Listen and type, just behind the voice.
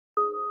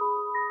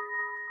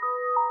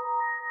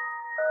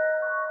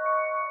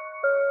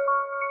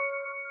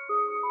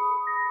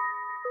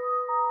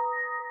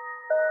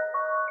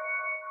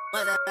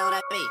Put that on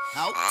that beat.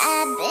 Nope.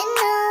 I've been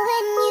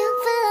knowing you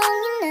for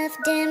long enough,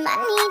 damn, I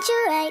need you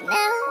right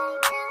now.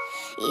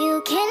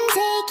 You can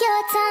take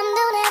your time,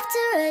 don't have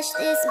to rush,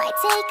 this might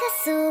take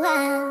us a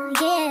while,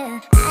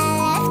 yeah. I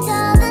left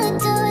all the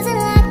doors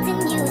unlocked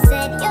and you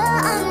said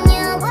you're on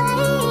your way.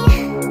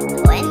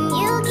 When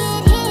you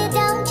get here,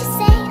 don't you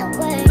say a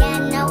word, got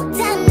no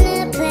time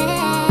to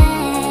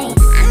play.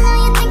 I know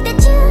you think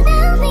that you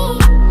know me,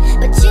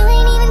 but you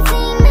ain't even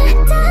seen my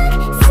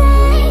dark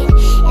side.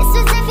 It's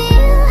reserved for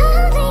you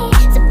only,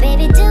 so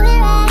baby do it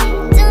right,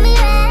 do me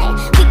right.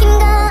 We can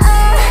go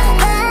all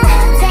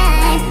the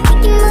time, we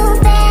can move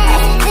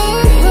fast, then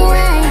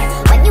rewind.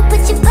 When you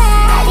put your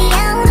body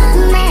on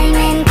mine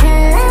and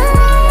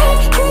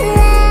collide,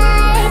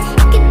 collide.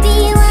 It could be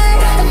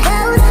one of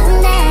those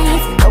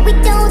nights, but we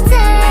don't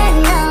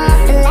turn off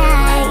the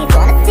lights.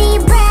 Wanna see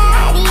your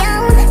body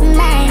on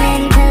mine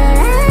and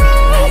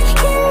collide,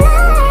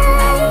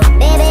 collide.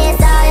 Baby,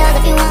 it's all yours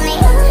if you want me,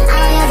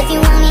 all yours if you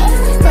want me.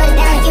 Put it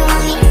down if you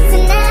want me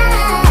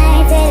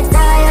tonight. Say it's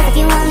all yours if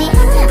you want me,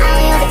 all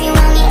yours if you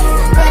want me.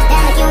 Put it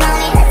down if you want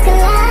me, let's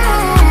collide.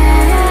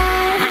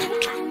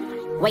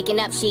 Waking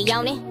up, she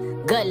on it.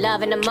 Good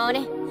love in the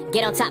morning.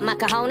 Get on top, my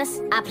cojones.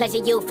 I pleasure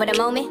you for the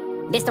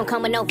moment. This don't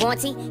come with no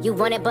warranty. You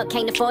want it but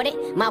can't afford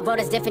it. My world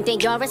is different than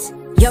yours.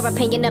 Your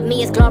opinion of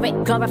me is glory,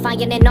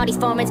 glorifying in all these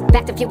foreigns.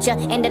 Back to Future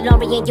and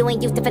DeLorean. You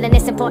ain't used to feeling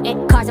this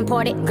important. Cars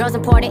imported, girls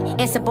imported,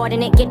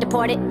 insubordinate, get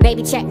deported.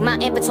 Baby, check my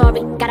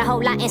inventory. Got a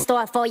whole lot in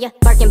store for you.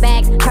 Birkin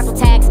bags, purple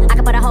tags. I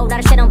can put a whole lot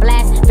of shit on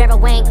blast. Vera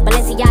Wang,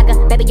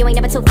 Balenciaga. Baby, you ain't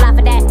never too fly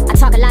for that. I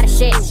talk a lot of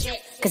shit,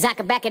 cause I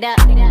can back it up.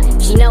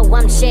 She know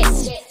I'm shit,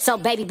 so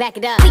baby, back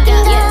it up. We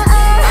can go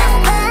all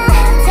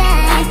the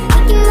time,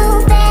 we can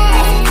move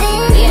fast,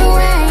 then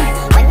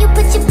rewind. When you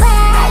put your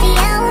body